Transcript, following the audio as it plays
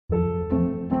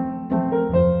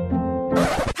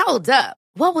Hold up.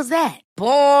 What was that?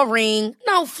 Boring.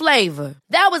 No flavor.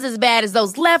 That was as bad as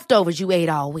those leftovers you ate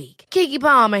all week. Keke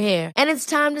Palmer here. And it's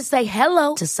time to say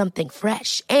hello to something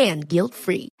fresh and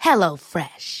guilt-free. Hello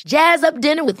Fresh. Jazz up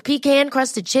dinner with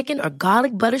pecan-crusted chicken or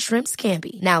garlic butter shrimp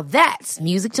scampi. Now that's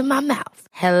music to my mouth.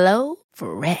 Hello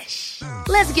Fresh.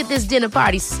 Let's get this dinner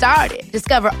party started.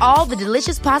 Discover all the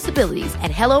delicious possibilities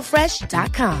at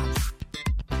hellofresh.com.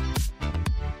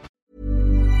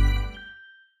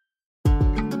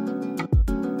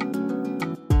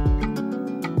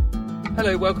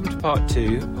 Hello, welcome to part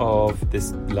 2 of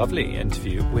this lovely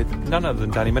interview with none other than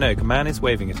Dannii Minogue. A man is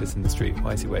waving at us in the street.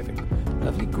 Why is he waving?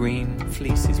 Lovely green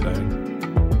fleece he's wearing.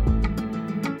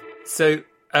 So,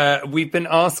 we've been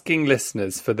asking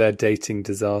listeners for their dating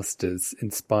disasters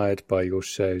inspired by your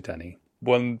show, Dannii.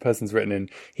 One person's written in,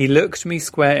 he looked me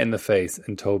square in the face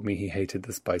and told me he hated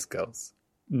the Spice Girls.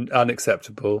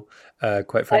 Unacceptable,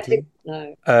 quite frankly.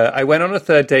 No. I went on a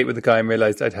third date with a guy and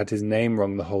realised I'd had his name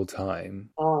wrong the whole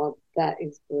time. Oh, that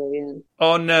is brilliant.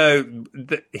 Oh no,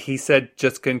 he said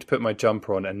just going to put my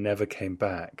jumper on and never came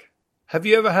back. Have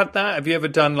you ever had that? Have you ever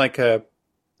done like a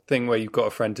thing where you've got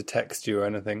a friend to text you or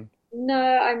anything? No,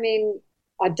 I mean,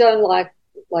 I don't like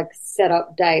set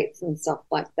up dates and stuff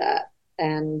like that.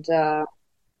 And,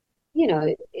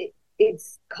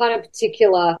 it's kind of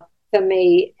particular for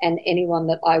me and anyone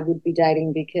that I would be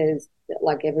dating because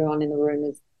like everyone in the room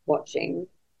is watching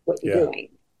what you're doing.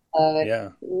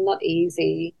 Not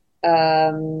easy. I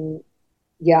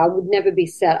would never be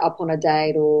set up on a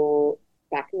date, or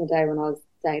back in the day when I was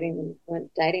dating and weren't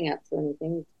dating apps or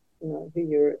anything, who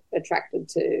you're attracted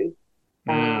to.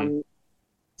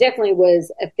 Definitely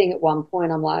was a thing at one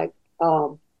point. I'm like,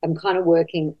 oh, I'm kind of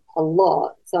working a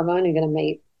lot, so I'm only going to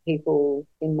meet people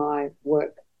in my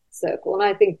work circle. And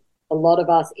I think a lot of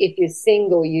us, if you're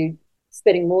single, you're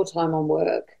spending more time on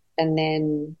work, and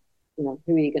then, who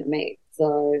are you going to meet?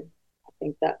 So I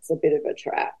think that's a bit of a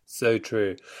trap. So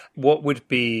true. What would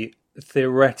be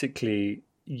theoretically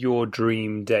your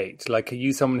dream date? Like, are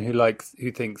you someone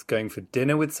who thinks going for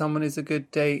dinner with someone is a good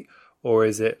date? Or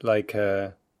is it like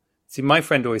see, my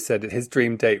friend always said that his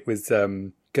dream date was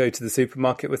go to the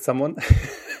supermarket with someone.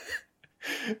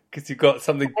 Because you've got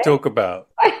something to talk about.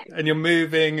 And you're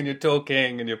moving and you're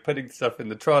talking and you're putting stuff in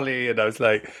the trolley. And I was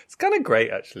like, it's kind of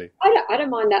great, actually. I don't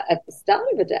mind that at the start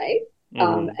of a date.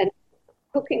 And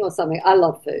cooking or something. I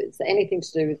love food. So anything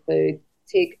to do with food,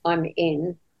 tick, I'm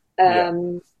in.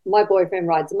 My boyfriend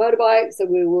rides a motorbike, so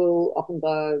we will often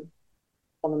go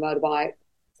on the motorbike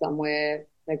somewhere,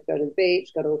 maybe go to the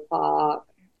beach, go to a park.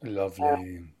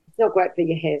 Lovely. It's not great for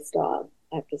your hairstyle,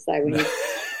 I have to say. When you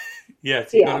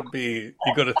yes, you got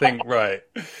to think right.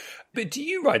 But do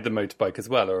you ride the motorbike as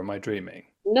well, or am I dreaming?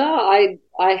 No, I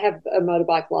have a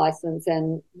motorbike license,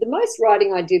 and the most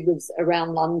riding I did was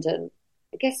around London.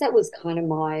 I guess that was kind of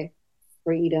my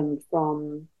freedom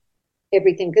from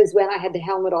everything, because when I had the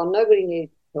helmet on, nobody knew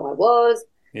who I was.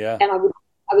 Yeah. And I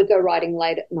would go riding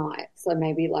late at night, so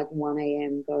maybe like 1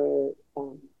 a.m. go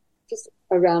just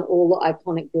around all the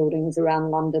iconic buildings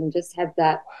around London, just have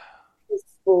that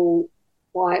peaceful,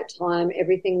 quiet time.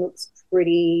 Everything looks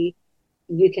pretty.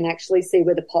 You can actually see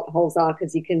where the potholes are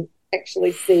because you can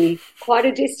actually see quite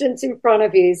a distance in front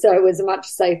of you. So it was a much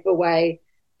safer way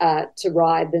to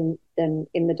ride than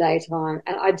in the daytime.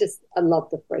 And I love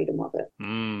the freedom of it.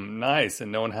 Nice.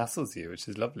 And no one hassles you, which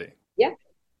is lovely. Yeah.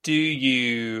 Do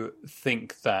you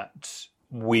think that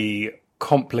we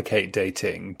complicate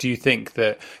dating? Do you think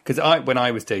that, because when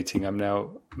I was dating, I'm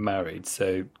now married,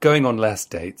 so going on less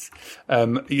dates,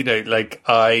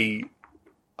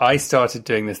 I started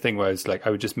doing this thing where I was like,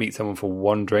 I would just meet someone for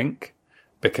one drink,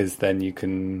 because then you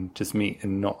can just meet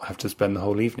and not have to spend the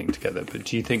whole evening together. But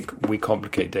do you think we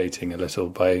complicate dating a little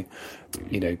by,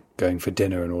 going for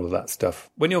dinner and all of that stuff?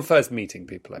 When you're first meeting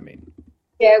people, I mean.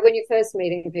 Yeah, when you're first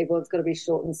meeting people, it's got to be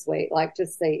short and sweet. Like,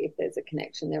 just see if there's a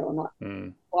connection there or not.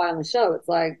 Why on the show, it's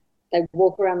like they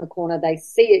walk around the corner, they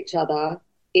see each other.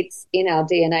 It's in our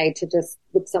DNA to just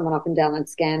look someone up and down and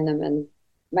scan them and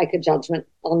make a judgment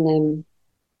on them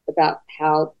about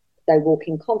how they're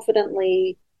walking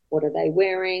confidently, what are they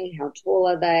wearing, how tall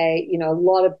are they, a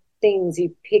lot of things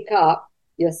you pick up,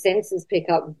 your senses pick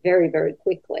up very, very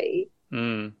quickly.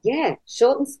 Yeah,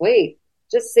 short and sweet.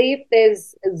 Just see if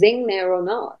there's a zing there or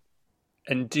not.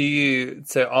 And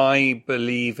so I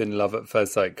believe in love at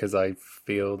first sight because I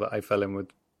feel that I fell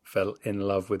in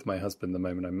love with my husband the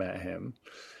moment I met him.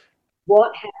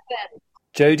 What happened?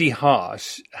 Jodie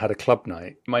Harsh had a club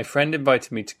night. My friend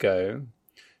invited me to go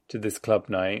to this club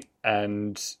night,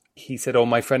 and he said,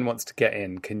 my friend wants to get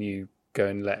in. Can you go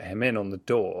and let him in on the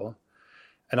door?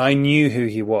 And I knew who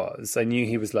he was. I knew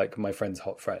he was like my friend's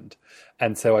hot friend.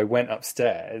 And so I went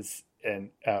upstairs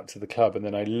and out to the club, and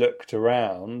then I looked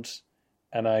around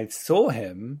and I saw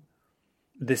him.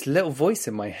 This little voice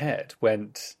in my head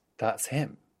went, that's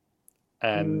him.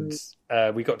 And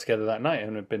we got together that night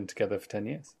and have been together for 10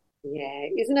 years. Yeah,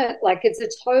 isn't it? Like, it's a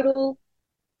total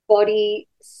body,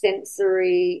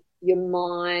 sensory, your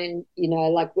mind, you know,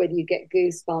 like whether you get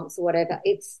goosebumps or whatever,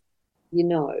 it's, you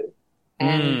know.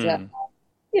 And,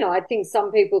 you know, I think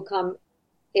some people come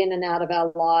in and out of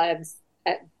our lives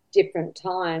at different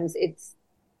times. It's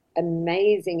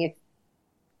amazing if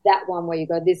that one where you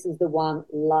go, this is the one,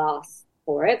 lasts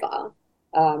forever.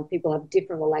 People have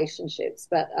different relationships,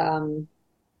 but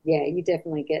yeah, you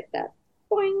definitely get that.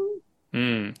 Boing.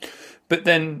 But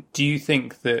then do you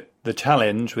think that the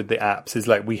challenge with the apps is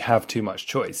like we have too much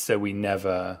choice, so we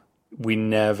never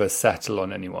settle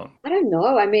on anyone? I don't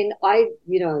know. I mean, I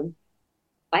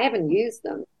haven't used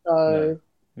them, so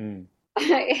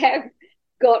I have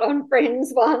got on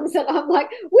friends once and I'm like,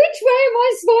 which way am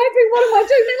I swiping? What am I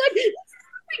doing? They're like,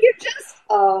 you just,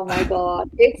 oh my God,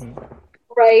 it's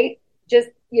great. Just,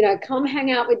 you know, come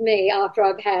hang out with me after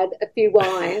I've had a few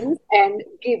wines and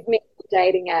give me a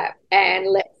dating app and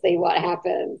let's see what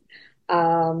happens.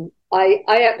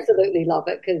 I absolutely love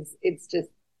it because it's just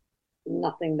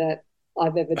nothing that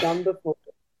I've ever done before.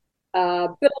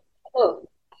 But look,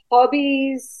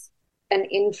 hobbies and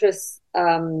interests,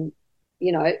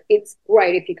 you know, it's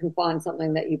great if you can find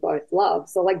something that you both love.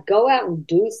 So like go out and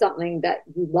do something that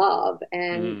you love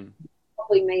and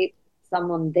probably meet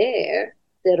someone there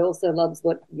that also loves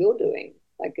what you're doing.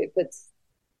 Like if it's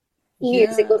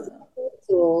music or sports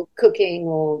or cooking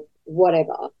or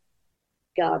whatever,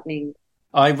 gardening.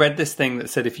 I read this thing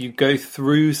that said if you go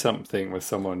through something with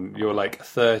someone, you're like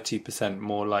 30%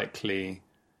 more likely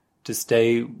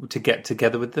to get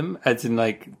together with them, as in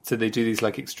like, so they do these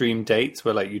like extreme dates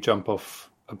where like you jump off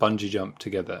a bungee jump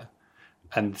together,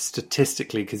 and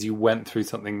statistically because you went through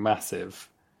something massive,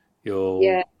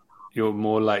 you're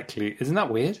more likely. Isn't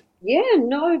that weird? Yeah,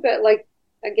 no, but like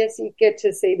I guess you get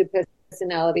to see the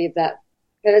personality of that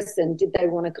person. Did they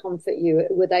want to comfort you?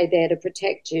 Were they there to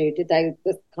protect you? Did they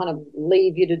just kind of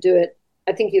leave you to do it?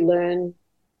 I think you learn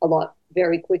a lot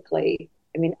very quickly.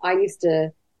 I mean, I used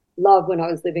to love when I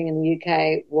was living in the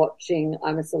UK watching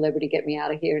I'm a Celebrity, Get Me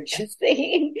Out of Here and just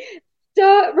seeing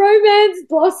romance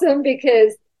blossom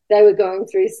because they were going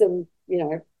through some, you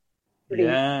know, pretty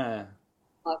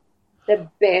the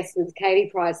best was Katie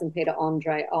Price and Peter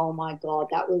Andre. Oh my God,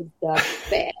 that was the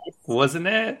best. Wasn't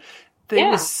it? They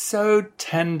were so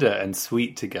tender and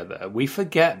sweet together. We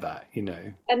forget that, you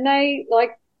know. And they,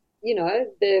 like, you know,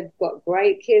 they've got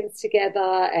great kids together.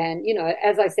 And, you know,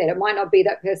 as I said, it might not be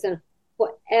that person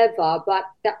forever, but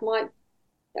that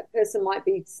person might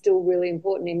be still really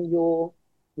important in your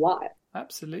life.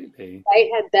 Absolutely.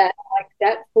 They had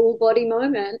that full body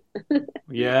moment.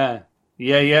 Yeah.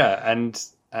 And,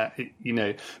 you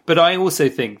know, but I also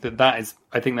think that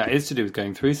is to do with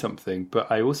going through something,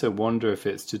 but I also wonder if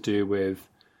it's to do with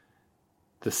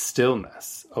the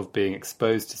stillness of being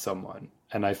exposed to someone.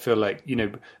 And I feel like, you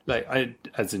know, like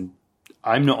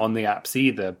I'm not on the apps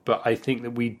either, but I think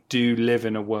that we do live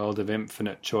in a world of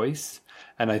infinite choice.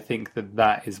 And I think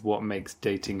that is what makes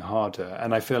dating harder.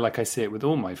 And I feel like I see it with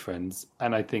all my friends.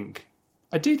 And I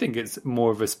do think it's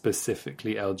more of a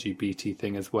specifically LGBT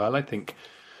thing as well. I think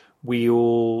we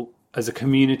all, as a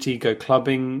community, go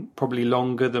clubbing probably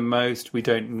longer than most. We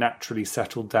don't naturally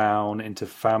settle down into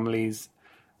families,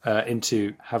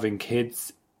 into having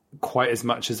kids quite as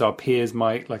much as our peers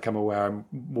might. Like, I'm aware I'm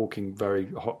walking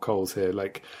very hot coals here.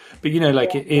 Like, but you know,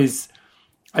 like it is,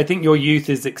 I think your youth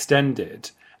is extended.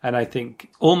 And I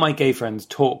think all my gay friends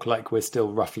talk like we're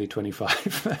still roughly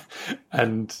 25.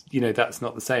 And, you know, that's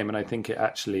not the same. And I think it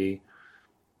actually,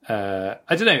 I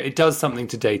don't know, it does something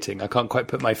to dating. I can't quite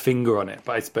put my finger on it,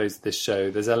 but I suppose this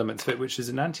show, there's elements of it which is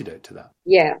an antidote to that.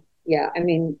 Yeah. I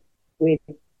mean, with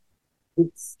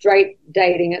straight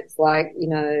dating, it's like, you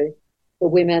know, for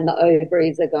women, the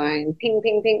ovaries are going ping,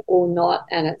 ping, ping or not.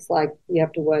 And it's like you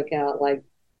have to work out like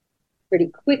pretty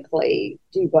quickly,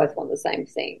 do you both want the same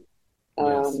thing?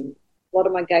 Yes. A lot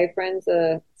of my gay friends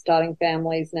are starting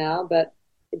families now, but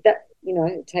that, you know,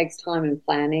 it takes time and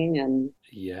planning and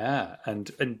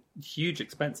and huge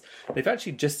expense. They've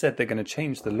actually just said they're going to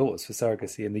change the laws for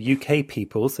surrogacy in the UK,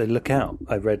 people. So look out.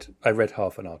 I read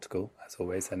half an article, as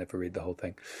always. I never read the whole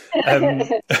thing.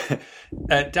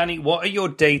 Dannii, what are your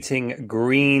dating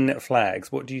green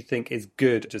flags? What do you think is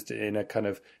good, just in a kind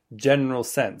of general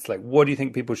sense? Like, what do you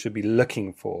think people should be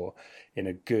looking for in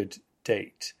a good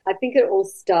date? I think it all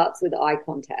starts with eye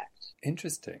contact.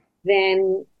 Interesting.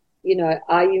 Then you know,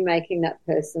 are you making that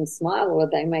person smile or are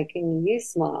they making you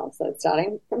smile? So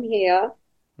starting from here,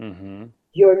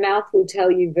 your mouth will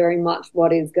tell you very much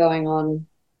what is going on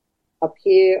up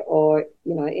here or,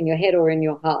 you know, in your head or in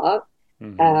your heart.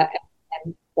 And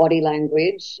body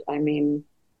language, I mean,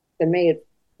 for me, it's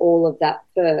all of that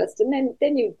first. And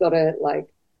then you've got to, like,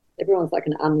 everyone's like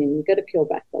an onion. You've got to peel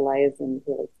back the layers and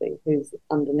really see who's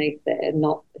underneath there,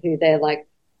 not who they're, like,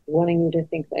 wanting you to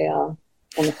think they are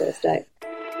on the first date.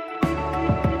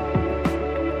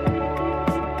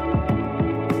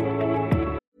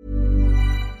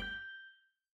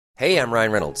 Hey, I'm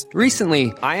Ryan Reynolds.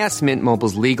 Recently, I asked Mint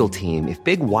Mobile's legal team if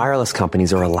big wireless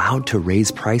companies are allowed to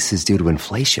raise prices due to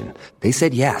inflation. They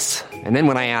said yes. And then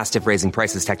when I asked if raising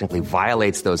prices technically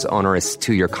violates those onerous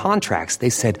 2-year contracts, they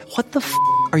said, "What the f***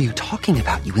 are you talking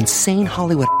about, you insane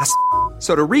Hollywood ass?"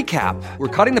 So to recap, we're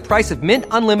cutting the price of Mint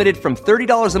Unlimited from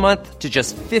 $30 a month to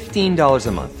just $15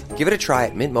 a month. Give it a try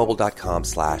at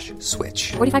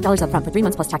mintmobile.com/switch. $45 up front for 3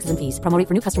 months plus taxes and fees. Promo rate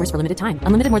for new customers for limited time.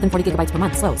 Unlimited more than 40 gigabytes per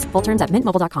month. Slows full terms at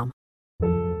mintmobile.com.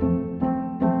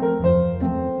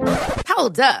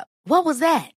 Hold up. What was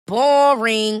that?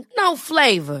 Boring. No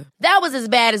flavor. That was as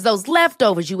bad as those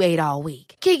leftovers you ate all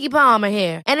week. Keke Palmer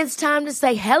here, and it's time to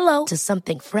say hello to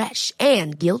something fresh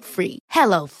and guilt-free.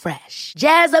 Hello Fresh.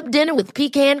 Jazz up dinner with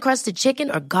pecan-crusted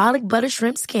chicken or garlic butter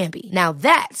shrimp scampi. Now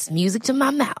that's music to my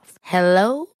mouth.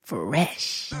 Hello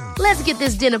Fresh. Let's get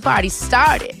this dinner party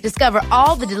started. Discover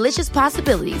all the delicious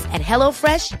possibilities at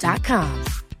hellofresh.com.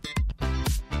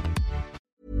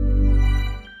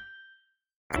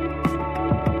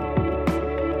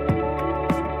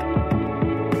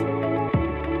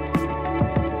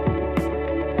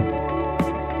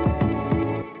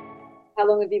 How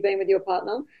long have you been with your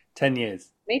partner? 10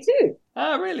 years. Me too.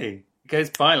 Ah, really? It goes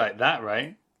by like that,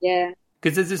 right? Yeah.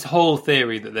 Because there's this whole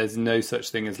theory that there's no such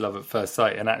thing as love at first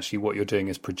sight, and actually what you're doing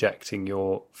is projecting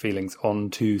your feelings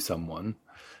onto someone.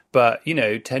 But, you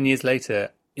know, 10 years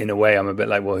later, in a way, I'm a bit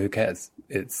like, well, who cares?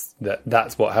 It's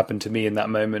that's what happened to me in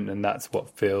that moment, and that's what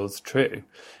feels true.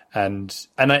 And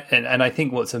I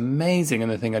think what's amazing,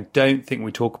 and the thing I don't think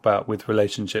we talk about with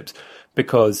relationships,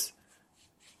 because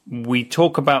we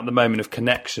talk about the moment of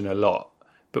connection a lot,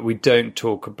 but we don't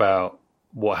talk about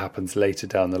what happens later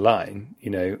down the line,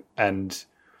 you know. And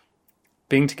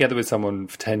being together with someone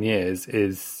for 10 years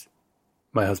is,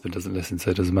 my husband doesn't listen,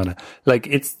 so it doesn't matter. Like,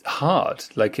 it's hard.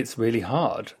 Like, it's really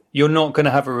hard. You're not going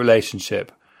to have a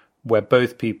relationship where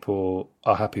both people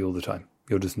are happy all the time.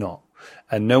 You're just not.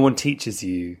 And no one teaches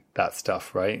you that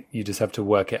stuff, right? You just have to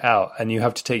work it out, and you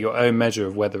have to take your own measure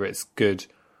of whether it's good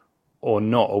or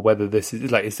not, or whether this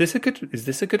is like, is this a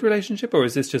good relationship, or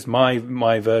is this just my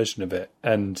version of it?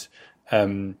 And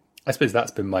I suppose that's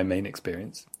been my main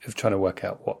experience of trying to work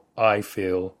out what I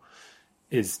feel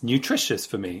is nutritious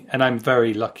for me. And I'm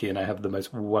very lucky, and I have the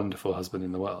most wonderful husband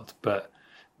in the world. But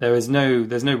there's no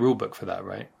rule book for that,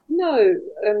 right? No,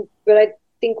 but I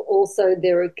think also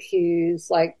there are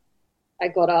cues. Like, I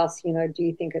got asked, you know, do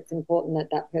you think it's important that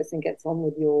that person gets on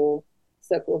with your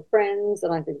circle of friends?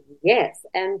 And I said, yes,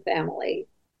 and family.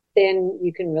 Then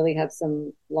you can really have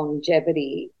some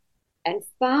longevity and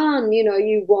fun. You know,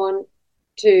 you want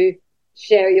to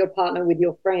share your partner with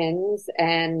your friends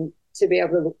and to be able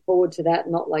to look forward to that,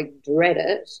 not like dread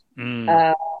it.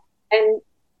 And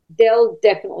they'll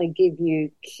definitely give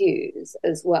you cues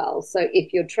as well. So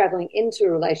if you're traveling into a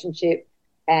relationship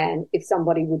and if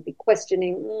somebody would be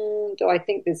questioning, do I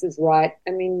think this is right?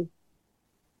 I mean,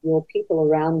 your people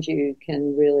around you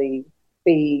can really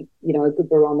be, you know, a good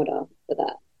barometer for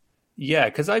that. Yeah,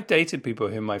 because I've dated people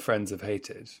who my friends have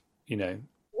hated, you know.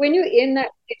 When you're in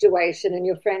that situation and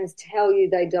your friends tell you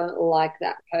they don't like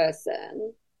that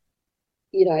person,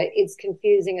 you know, it's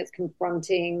confusing, it's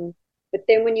confronting. But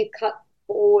then when you cut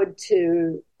forward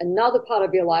to another part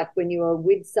of your life, when you are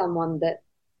with someone that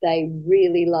they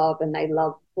really love and they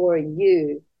love for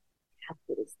you, how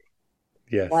good is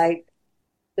that? Yes. Like,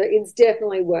 so it's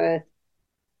definitely worth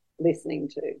listening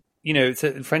to. You know,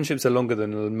 friendships are longer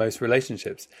than most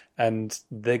relationships, and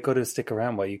they've got to stick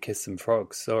around while you kiss some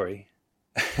frogs. Sorry.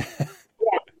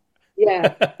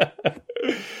 Yeah.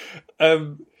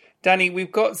 Dannii,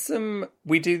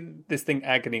 we do this thing,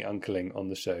 agony uncling, on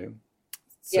the show.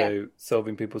 So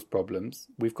solving people's problems.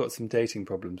 We've got some dating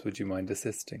problems. Would you mind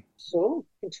assisting? Sure,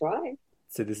 you can try.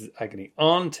 So this is agony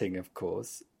aunting, of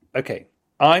course. Okay.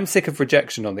 I'm sick of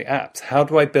rejection on the apps. How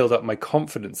do I build up my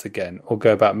confidence again, or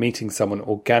go about meeting someone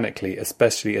organically,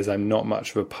 especially as I'm not much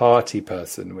of a party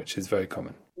person, which is very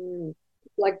common?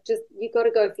 Like, just, you got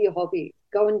to go for your hobby.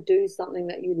 Go and do something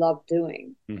that you love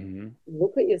doing. Mm-hmm.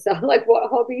 Look at yourself. Like,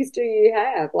 what hobbies do you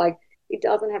have? Like, it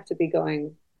doesn't have to be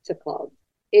going to clubs.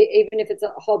 even if it's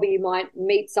a hobby, you might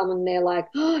meet someone, they're like,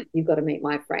 oh, you've got to meet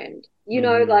my friend. You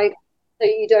know, like, so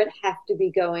you don't have to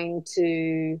be going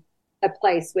to a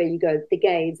place where you go, the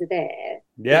gays are there.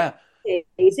 Yeah. The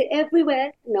gays are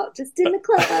everywhere, not just in the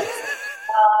clubs.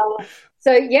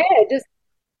 So, yeah, just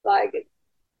like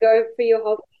go for your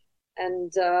hobby.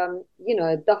 And, you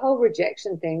know, the whole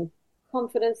rejection thing,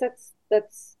 confidence,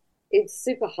 it's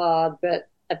super hard, but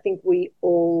I think we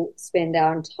all spend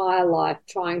our entire life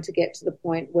trying to get to the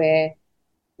point where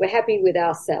we're happy with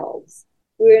ourselves.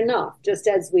 We're enough just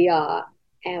as we are.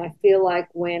 And I feel like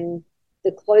when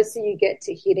the closer you get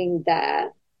to hitting that,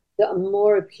 the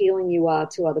more appealing you are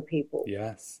to other people.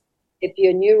 Yes. If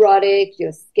you're neurotic,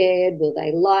 you're scared, will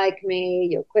they like me?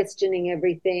 You're questioning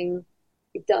everything.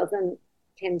 It doesn't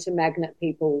tend to magnet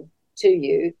people to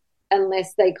you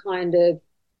unless they kind of,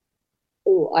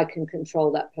 oh, I can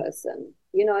control that person.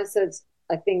 You know, so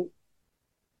I think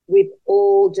we've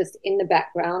all just in the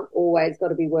background always got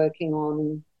to be working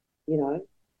on, you know,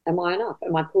 am I enough?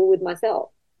 Am I cool with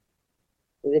myself?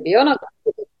 Because if you're not,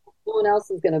 no one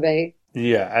else is going to be.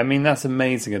 Yeah, I mean, that's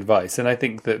amazing advice. And I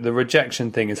think that the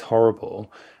rejection thing is horrible.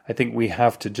 I think we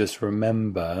have to just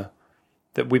remember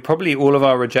that we probably, all of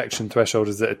our rejection threshold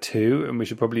is at a 2, and we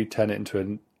should probably turn it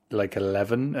into like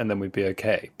 11, and then we'd be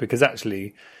okay. Because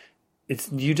actually,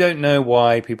 you don't know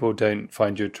why people don't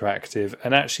find you attractive,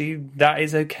 and actually that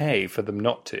is okay for them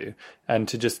not to, and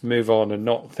to just move on and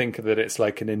not think that it's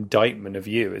like an indictment of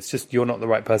you. It's just you're not the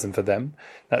right person for them.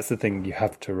 That's the thing you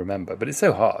have to remember, but it's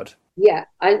so hard. Yeah,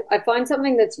 I find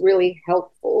something that's really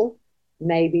helpful,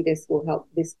 maybe this will help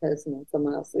this person or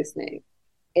someone else listening,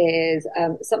 is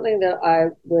something that I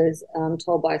was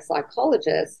told by a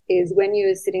psychologist is when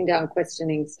you're sitting down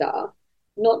questioning stuff,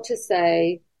 not to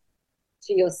say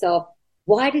to yourself,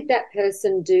 why did that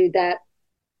person do that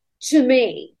to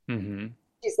me? Mm-hmm.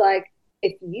 It's like,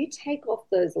 if you take off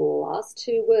those last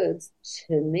 2 words,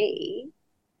 to me,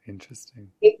 interesting,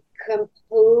 it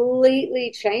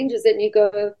completely changes it. And you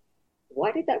go,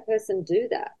 why did that person do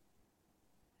that?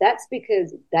 That's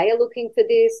because they are looking for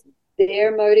this.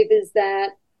 Their motive is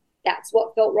that. That's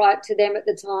what felt right to them at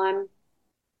the time.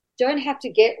 Don't have to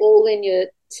get all in your,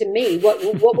 to me, what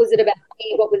was it about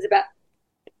me? What was about,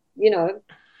 you know,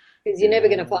 because you're never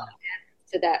going to find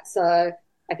answers to that. So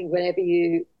I think whenever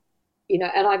you know,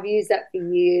 and I've used that for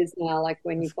years now, like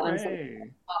when you find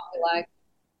something like,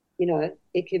 you know,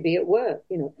 it could be at work,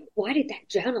 you know, why did that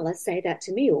journalist say that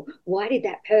to me? Or why did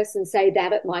that person say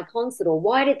that at my concert? Or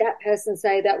why did that person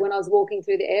say that when I was walking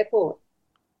through the airport?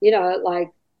 You know, like,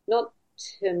 not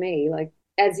to me, like,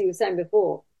 as you were saying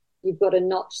before, you've got to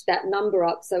notch that number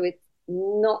up so it's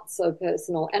not so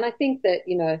personal. And I think that,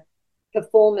 you know,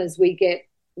 performers, we get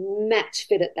match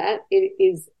fit at that. It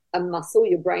is a muscle.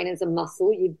 Your brain is a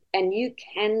muscle. And you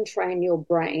can train your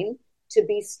brain to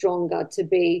be stronger, to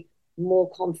be more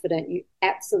confident. You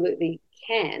absolutely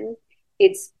can.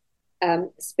 It's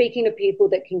speaking to people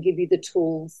that can give you the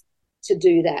tools to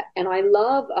do that. And I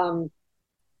love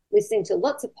listening to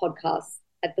lots of podcasts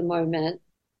at the moment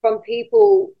from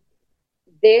people,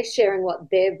 they're sharing what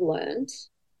they've learned,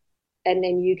 and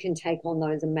then you can take on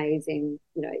those amazing,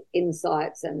 you know,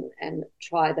 insights and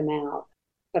try them out.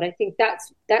 But I think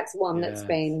that's one that's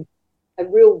been a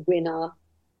real winner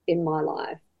in my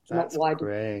life. That's not why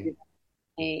great. do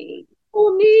me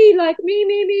or me, like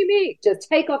me. Just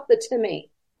take off the to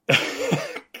me.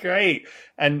 Great.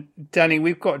 And Dannii,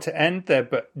 we've got to end there,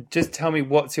 but just tell me,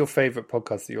 what's your favourite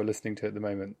podcast that you're listening to at the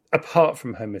moment, apart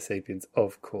from Homo Sapiens,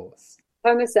 of course?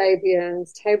 Homo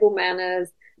Sapiens, Table Manners.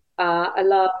 I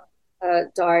love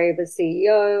Diary of a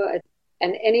CEO,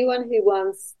 and anyone who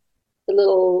wants the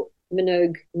little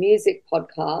Minogue music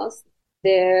podcast.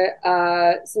 There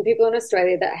are some people in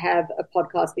Australia that have a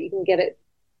podcast, but you can get it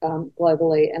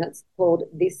globally, and it's called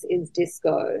This Is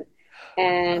Disco.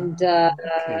 And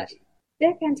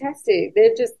they're fantastic.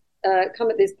 They've just come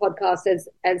at this podcast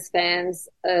as fans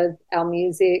of our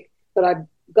music, but I've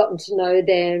gotten to know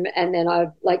them, and then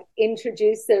I've like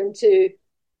introduced them to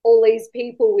all these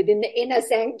people within the inner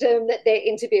sanctum that they're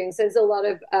interviewing. So there's a lot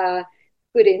of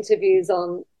good interviews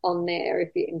on there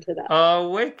if you're into that. Oh,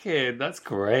 wicked. That's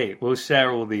great. We'll share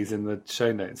all these in the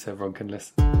show notes so everyone can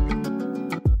listen.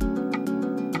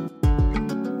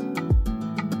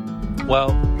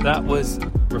 Well, that was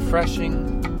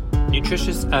refreshing,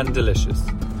 nutritious and delicious.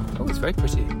 Oh, it's very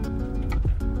pretty.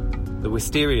 The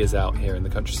wisteria's out here in the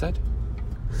countryside.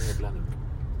 We're near Blenheim.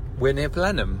 We're near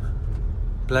Blenheim.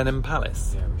 Blenheim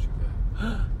Palace. Yeah, we should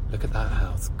go. Look at that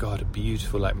house. God, a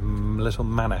beautiful like little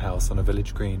manor house on a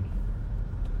village green.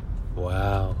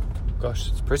 Wow. Gosh,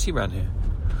 it's pretty around here.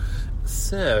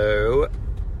 So,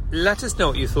 let us know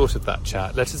what you thought of that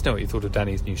chat. Let us know what you thought of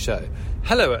Danny's new show.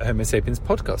 Hello at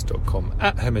homosapienspodcast.com,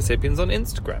 at homosapiens on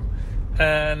Instagram,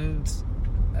 and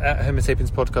at Homo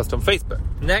Sapiens Podcast on Facebook.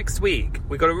 Next week,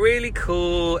 we got a really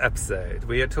cool episode.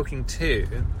 We are talking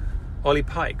to Ollie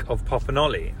Pike of Pop and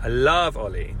Ollie. I love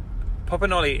Ollie. Pop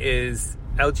and Ollie is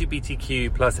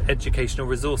LGBTQ plus educational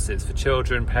resources for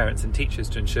children, parents and teachers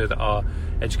to ensure that our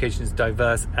education is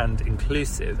diverse and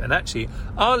inclusive. And actually,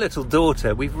 our little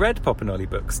daughter, we've read Pop and Ollie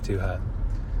books to her.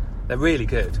 They're really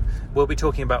good. We'll be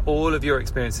talking about all of your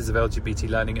experiences of LGBT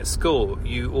learning at school.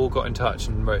 You all got in touch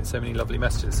and wrote so many lovely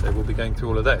messages, so we'll be going through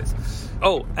all of those.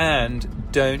 Oh, and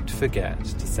don't forget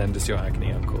to send us your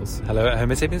agony uncles. Hello at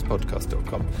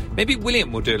homosapienspodcast.com. Maybe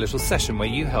William will do a little session where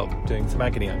you help doing some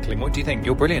agony uncling. What do you think?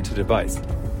 You're brilliant at advice.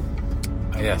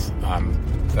 Yes, I'm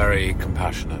very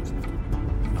compassionate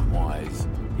and wise.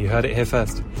 You heard it here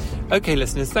first. Okay,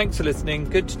 listeners, thanks for listening.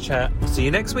 Good to chat. See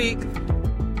you next week.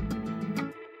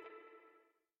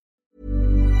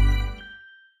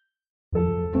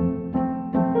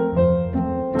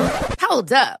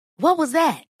 Hold up. What was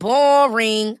that?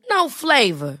 Boring. No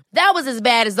flavor. That was as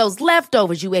bad as those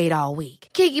leftovers you ate all week.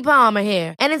 Keke Palmer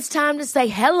here, and it's time to say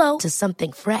hello to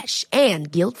something fresh and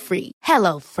guilt-free.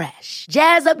 Hello Fresh.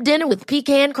 Jazz up dinner with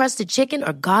pecan-crusted chicken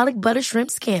or garlic butter shrimp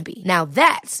scampi. Now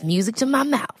that's music to my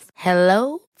mouth.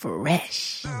 Hello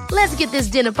Fresh. Let's get this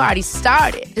dinner party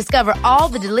started. Discover all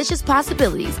the delicious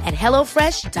possibilities at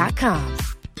HelloFresh.com.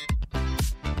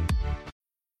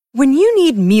 When you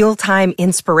need mealtime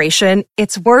inspiration,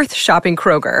 it's worth shopping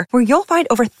Kroger, where you'll find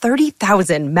over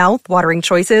 30,000 mouth-watering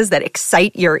choices that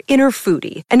excite your inner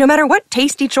foodie. And no matter what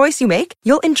tasty choice you make,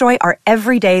 you'll enjoy our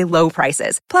everyday low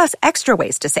prices, plus extra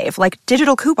ways to save, like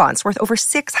digital coupons worth over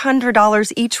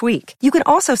 $600 each week. You can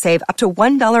also save up to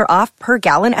 $1 off per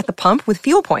gallon at the pump with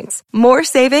fuel points. More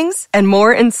savings and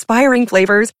more inspiring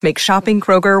flavors make shopping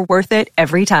Kroger worth it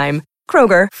every time.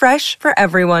 Kroger, fresh for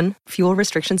everyone. Fuel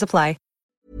restrictions apply.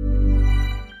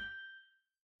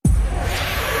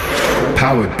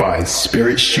 Powered by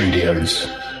Spirit Studios.